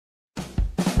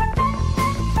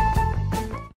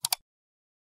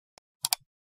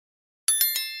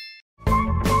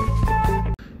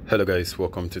Hello guys,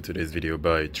 welcome to today's video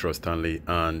by Trust Stanley,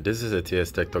 and this is a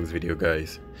TS Tech Talks video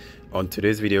guys. On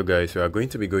today's video guys, we are going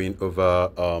to be going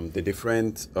over the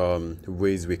different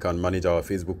ways we can manage our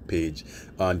Facebook page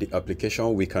and the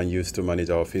application we can use to manage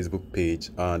our Facebook page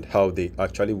and how they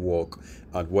actually work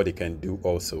and what they can do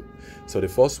also. So the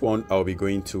first one I'll be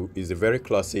going to is a very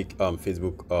classic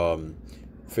Facebook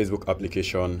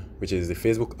application, which is the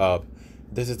Facebook app.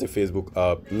 This is the Facebook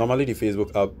app. Normally the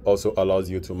Facebook app also allows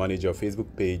you to manage your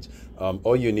Facebook page.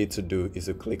 All you need to do is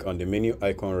to click on the menu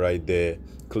icon right there,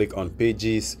 click on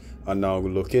pages, and now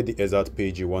locate the exact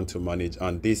page you want to manage,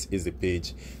 and this is the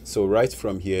page. So right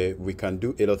from here we can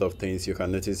do a lot of things. You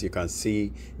can notice you can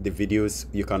see the videos,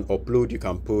 you can upload, you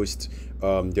can post.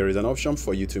 There is an option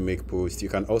for you to make posts. You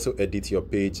can also edit your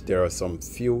page. There are some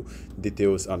few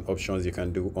details and options you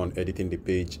can do on editing the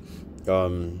page.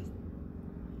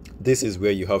 This is where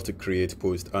you have to create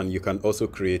post, and you can also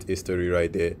create a story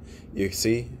right there. You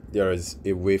see there is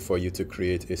a way for you to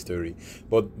create a story,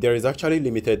 but there is actually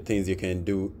limited things you can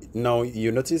do. Now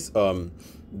you notice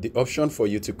the option for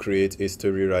you to create a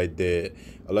story right there.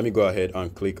 Let me go ahead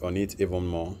and click on it even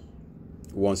more,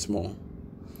 once more.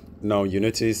 Now you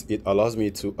notice it allows me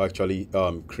to actually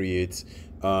create,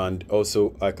 and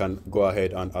also I can go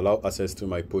ahead and allow access to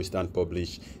my post and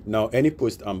publish. Now any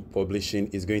post I'm publishing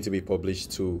is going to be published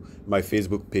to my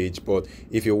Facebook page, but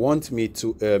if you want me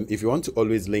to if you want to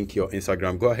always link your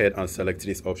Instagram, go ahead and select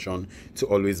this option to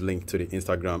always link to the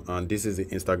Instagram, and this is the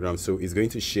Instagram, so it's going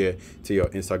to share to your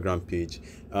Instagram page.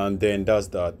 And then that's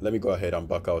that. Let me go ahead and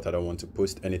back out. I don't want to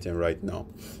post anything right now.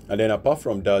 And then apart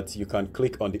from that, you can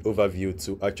click on the overview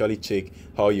to actually check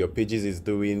how your pages is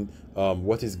doing,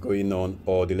 what is going on,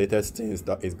 or the latest things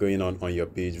that is going on your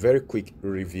page. Very quick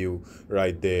review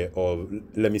right there, or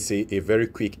let me say a very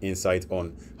quick insight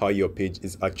on how your page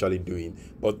is actually doing.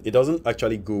 But it doesn't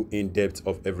actually go in depth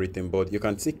of everything, but you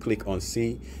can click on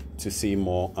see to see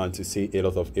more and to see a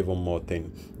lot of even more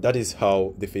things. That is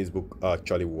how the Facebook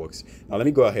actually works. Now let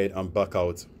me go ahead and back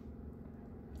out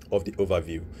of the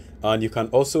overview, and you can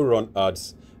also run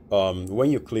ads.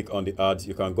 When you click on the ads,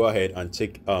 you can go ahead and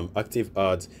check active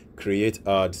ads, create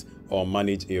ads, or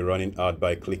manage a running ad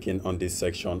by clicking on this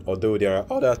section. Although there are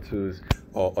other tools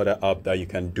or other apps that you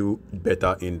can do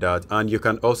better in that. And you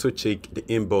can also check the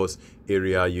inbox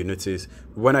area. You notice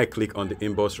when I click on the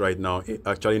inbox right now, it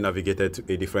actually navigated to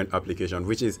a different application,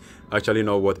 which is actually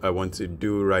not what I want to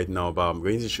do right now, but I'm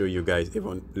going to show you guys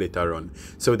even later on.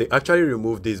 So they actually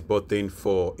removed this button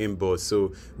for inbox.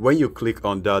 So when you click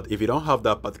on that, if you don't have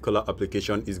that particular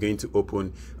application, it's going to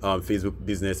open Facebook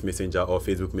Business Messenger or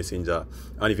Facebook Messenger.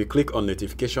 And if you click on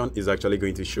notification, it's actually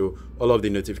going to show all of the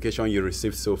notification you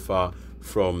received so far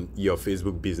from your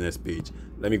Facebook business page.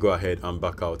 Let me go ahead and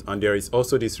back out. And there is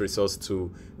also this resource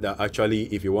tool that actually,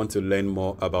 if you want to learn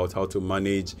more about how to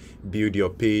manage, build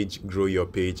your page, grow your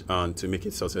page, and to make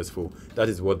it successful, that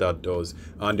is what that does.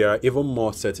 And there are even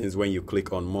more settings when you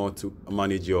click on more to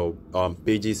manage your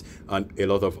pages, and a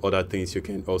lot of other things you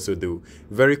can also do.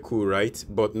 Very cool, right?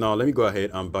 But now let me go ahead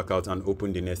and back out and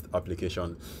open the next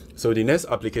application. So the next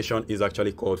application is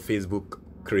actually called Facebook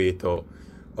Creator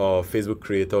or Facebook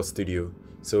Creator Studio.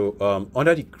 So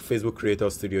under the Facebook Creator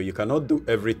Studio, you cannot do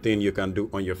everything you can do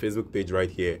on your Facebook page right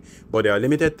here, but there are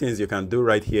limited things you can do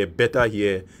right here, better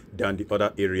here than the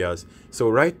other areas. So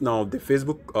right now the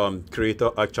Facebook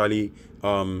Creator actually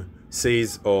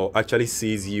says, or actually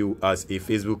sees you as a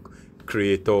Facebook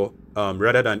creator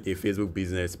rather than a Facebook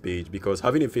business page, because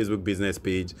having a Facebook business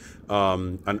page,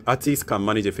 an artist can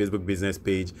manage a Facebook business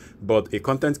page, but a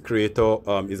content creator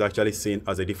is actually seen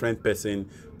as a different person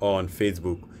on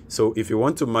Facebook. So if you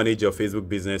want to manage your Facebook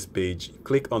business page,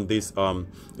 click on this.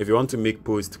 If you want to make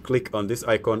posts, click on this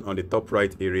icon on the top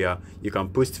right area. You can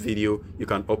post video, you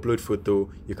can upload photo,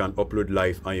 you can upload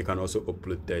live, and you can also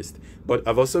upload text. But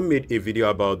I've also made a video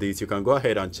about this. You can go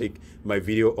ahead and check my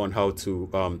video on how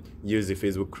to use the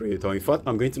Facebook Creator. In fact,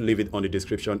 I'm going to leave it on the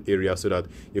description area so that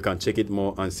you can check it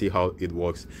more and see how it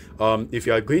works. If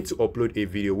you are going to upload a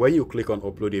video, when you click on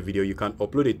upload a video, you can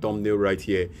upload a thumbnail right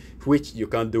here, which you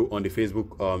can do on the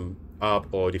Facebook app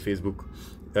or the Facebook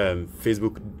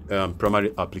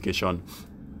primary application.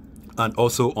 And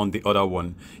also on the other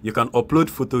one, you can upload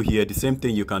photo here. The same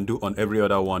thing you can do on every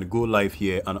other one. Go live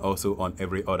here and also on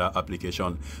every other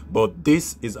application. But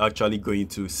this is actually going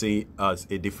to see as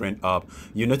a different app.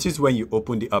 You notice when you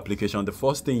open the application, the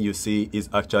first thing you see is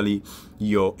actually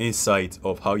your insight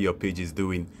of how your page is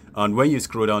doing. And when you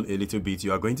scroll down a little bit,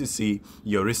 you are going to see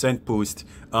your recent post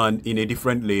and in a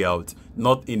different layout,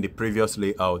 not in the previous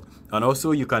layout. And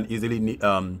also you can easily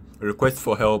request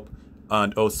for help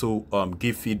and also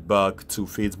give feedback to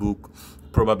Facebook,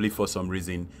 probably for some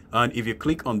reason. And if you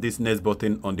click on this next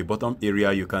button on the bottom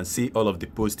area, you can see all of the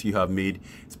posts you have made,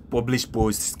 published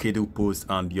posts, scheduled posts,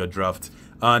 and your draft.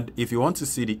 And if you want to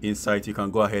see the insight, you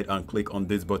can go ahead and click on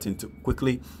this button to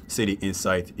quickly see the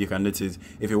insight. You can notice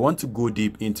if you want to go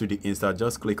deep into the insight,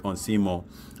 just click on see more,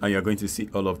 and you're going to see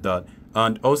all of that.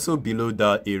 And also below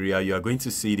that area, you are going to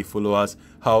see the followers,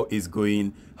 how it's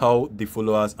going, how the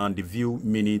followers and the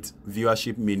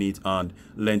viewership minute and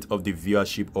length of the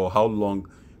viewership, or how long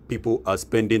people are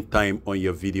spending time on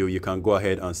your video. You can go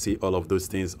ahead and see all of those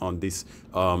things on this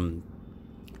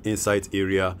insight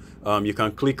area. You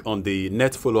can click on the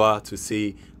net follower to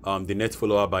see the net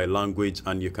follower by language,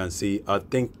 and you can see, I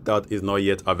think that is not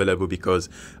yet available because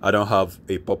I don't have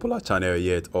a popular channel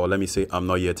yet, or let me say I'm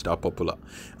not yet that popular.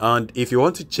 And if you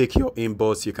want to check your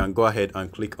inbox, you can go ahead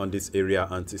and click on this area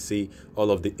and to see all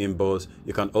of the inbox.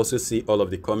 You can also see all of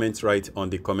the comments right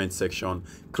on the comment section.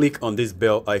 Click on this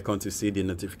bell icon to see the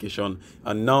notification,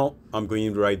 and now I'm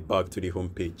going right back to the home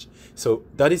page. So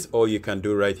that is all you can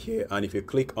do right here. And if you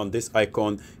click on this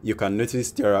icon, you can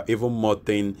notice there are even more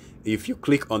things. If you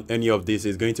click on any of this,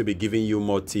 it's going to be giving you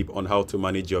more tips on how to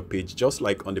manage your page, just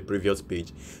like on the previous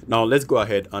page. Now let's go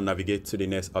ahead and navigate to the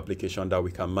next application that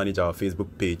we can manage our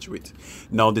Facebook page with.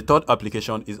 Now the third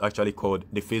application is actually called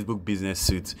the Facebook Business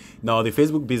Suite. Now the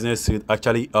Facebook Business Suite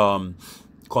actually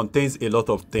contains a lot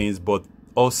of things, but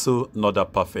also not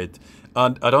that perfect.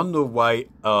 And I don't know why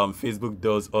Facebook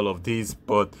does all of this,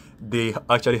 but they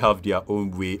actually have their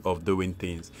own way of doing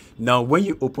things. Now, when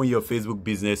you open your Facebook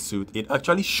Business Suite, it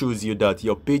actually shows you that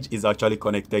your page is actually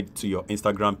connected to your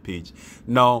Instagram page.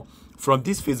 Now, from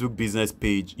this Facebook business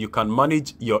page, you can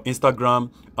manage your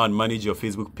Instagram and manage your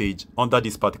Facebook page under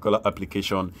this particular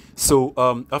application. So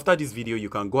after this video, you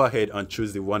can go ahead and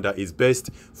choose the one that is best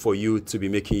for you to be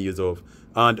making use of.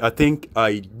 And I think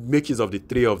I make use of the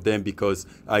three of them because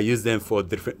I use them for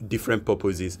different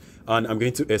purposes. And I'm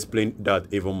going to explain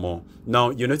that even more.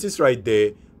 Now, you notice right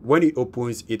there, when it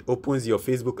opens your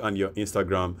Facebook and your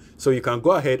Instagram. So you can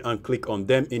go ahead and click on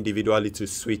them individually to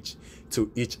switch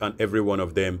to each and every one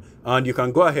of them. And you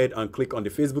can go ahead and click on the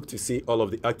Facebook to see all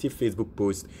of the active Facebook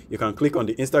posts. You can click on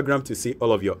the Instagram to see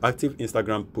all of your active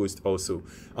Instagram posts also.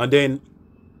 And then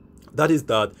that is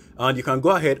that. And you can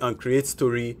go ahead and create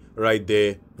story right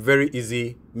there. Very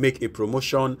easy. Make a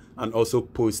promotion and also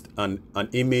post an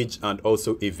image and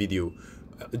also a video,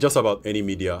 just about any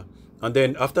media. And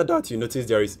then after that, you notice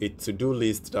there is a to-do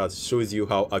list that shows you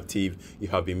how active you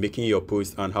have been making your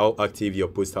post and how active your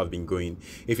posts have been going.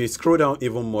 If you scroll down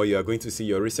even more, you are going to see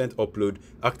your recent upload,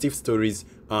 active stories,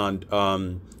 and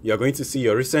you are going to see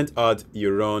your recent ad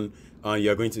you run, and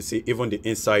you're going to see even the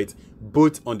insight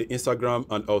both on the Instagram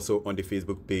and also on the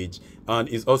Facebook page. And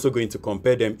it's also going to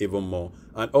compare them even more.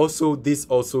 And also this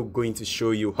also going to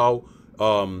show you how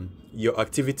your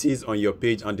activities on your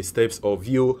page and the steps of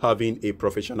you having a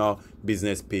professional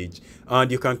business page. And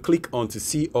you can click on to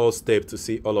see all steps to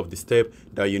see all of the steps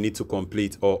that you need to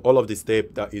complete, or all of the steps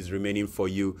that is remaining for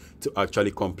you to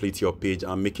actually complete your page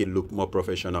and make it look more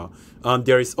professional. And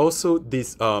there is also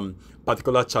this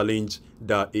particular challenge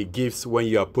that it gives when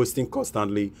you are posting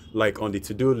constantly. Like on the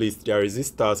to-do list, there is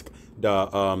this task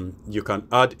that you can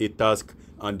add a task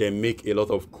and then make a lot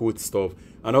of cool stuff.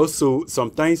 And also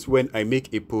sometimes when I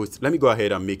make a post, let me go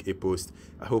ahead and make a post.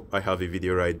 I hope I have a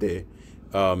video right there.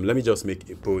 Let me just make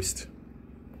a post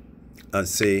and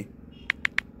say,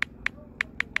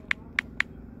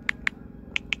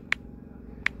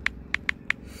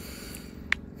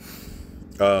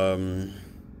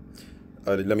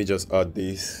 let me just add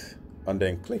this and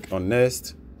then click on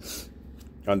next.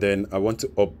 And then I want to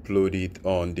upload it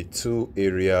on the two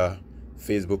area,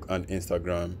 Facebook and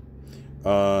Instagram.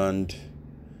 And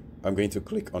I'm going to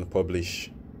click on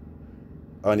publish,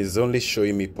 and it's only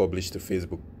showing me publish to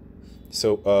Facebook.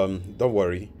 So don't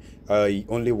worry, I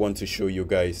only want to show you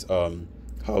guys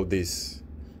how this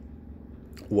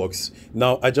works.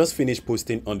 Now I just finished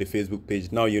posting on the Facebook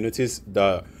page. Now you notice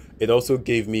that it also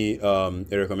gave me a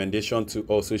recommendation to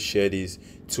also share this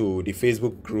to the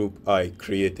Facebook group I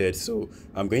created. So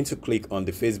I'm going to click on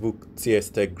the Facebook TS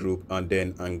Tech group, and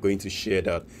then I'm going to share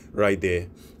that right there.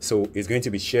 So it's going to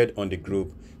be shared on the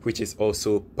group, which is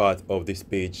also part of this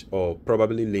page, or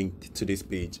probably linked to this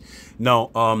page.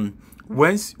 Now,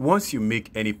 once you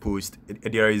make any post,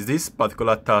 there is this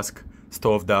particular task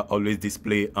stuff that always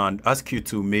display and ask you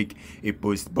to make a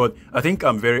post. But I think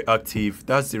I'm very active.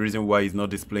 That's the reason why it's not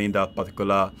displaying that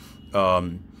particular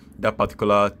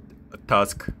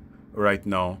task right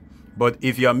now. But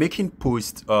if you are making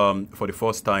posts for the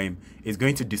first time, it's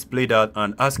going to display that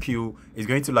and ask you, it's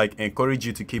going to like encourage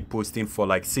you to keep posting for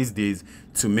like 6 days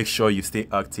to make sure you stay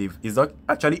active. It's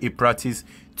actually a practice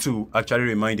to actually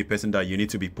remind the person that you need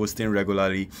to be posting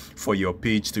regularly for your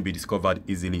page to be discovered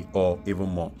easily or even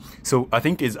more. So I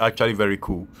think it's actually very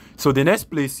cool. So the next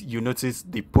place you notice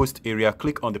the post area,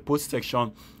 click on the post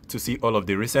section to see all of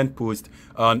the recent posts.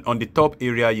 And on the top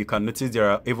area, you can notice there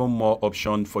are even more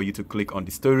options for you to click on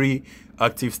the story,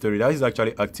 active story. That is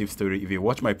actually active story. If you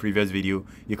watch my previous video,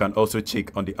 you can also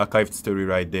check on the archived story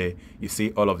right there. You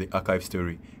see all of the archived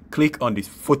story. Click on this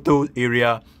photo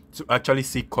area to actually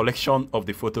see collection of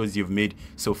the photos you've made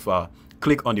so far.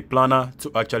 Click on the planner to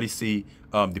actually see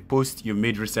the post you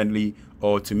made recently,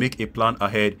 or to make a plan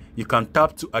ahead. You can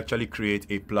tap to actually create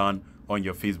a plan on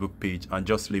your Facebook page and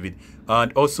just leave it.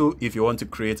 And also, if you want to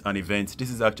create an event, this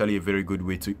is actually a very good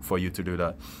way for you to do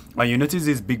that. And you notice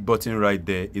this big button right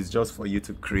there is just for you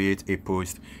to create a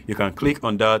post. You can click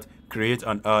on that, create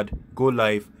an ad, go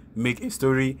live, make a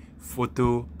story,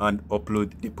 photo, and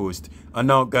upload the post. And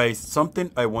now guys,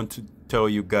 something I want to tell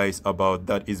you guys about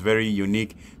that is very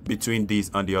unique between this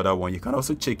and the other one. You can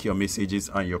also check your messages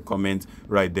and your comments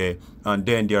right there, and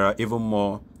then there are even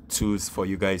more tools for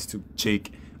you guys to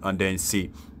check and then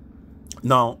see.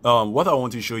 Now what I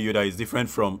want to show you that is different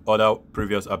from other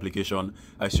previous application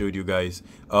I showed you guys.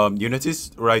 You notice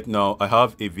right now I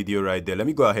have a video right there. Let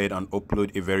me go ahead and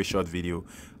upload a very short video.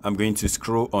 I'm going to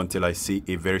scroll until I see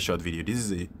a very short video. This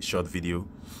is a short video,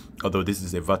 although this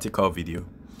is a vertical video.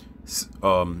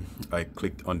 I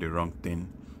clicked on the wrong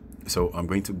thing, so I'm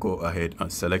going to go ahead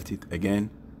and select it again.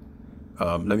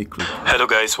 Let me click. Hello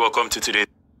guys, welcome to today.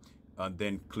 And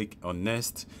then click on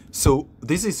next. So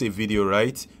this is a video,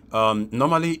 right?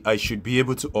 Normally I should be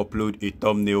able to upload a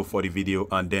thumbnail for the video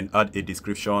and then add a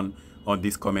description on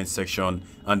this comment section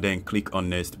and then click on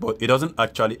next, but it doesn't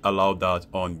actually allow that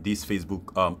on this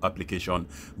Facebook application.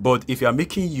 But if you are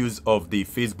making use of the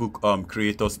Facebook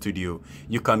Creator Studio,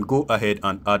 you can go ahead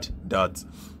and add that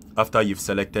after you've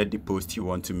selected the post you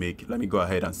want to make. Let me go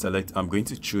ahead and select. I'm going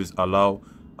to choose allow,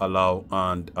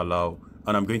 and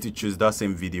I'm going to choose that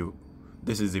same video.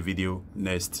 This is the video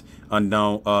next. And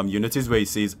now you notice where it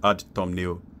says add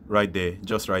thumbnail right there,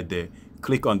 just right there.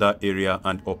 Click on that area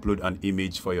and upload an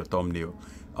image for your thumbnail.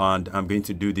 And I'm going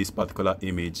to do this particular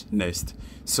image next.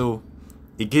 So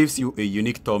it gives you a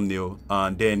unique thumbnail,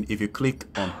 and then if you click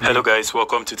on play, hello guys,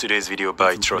 welcome to today's video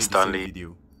by Trust Stanley.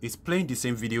 It's playing the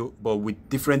same video but with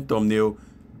different thumbnail,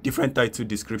 different title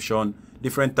description,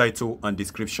 different title and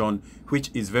description, which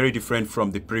is very different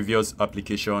from the previous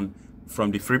application.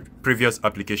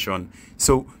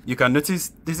 So you can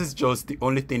notice this is just the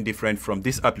only thing different from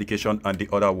this application and the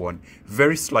other one.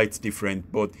 Very slight different,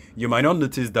 but you might not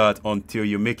notice that until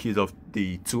you make use of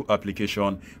the two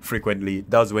applications frequently.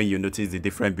 That's when you notice the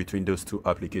difference between those two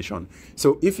applications.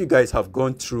 So if you guys have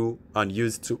gone through and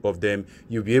used two of them,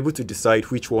 you'll be able to decide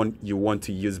which one you want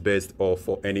to use best or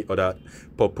for any other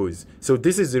purpose. So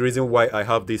this is the reason why I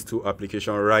have these two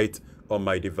applications right on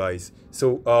my device.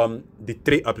 So the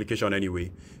three application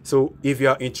anyway. So if you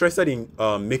are interested in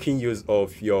making use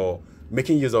of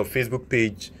Facebook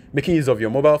page, making use of your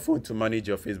mobile phone to manage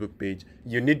your Facebook page,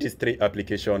 you need these three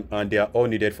applications, and they are all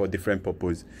needed for different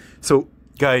purposes. So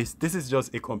guys, this is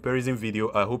just a comparison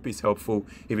video. I hope it's helpful.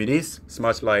 If it is,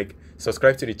 smash like,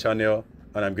 subscribe to the channel,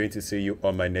 and I'm going to see you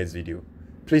on my next video.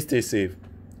 Please stay safe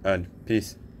and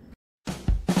peace.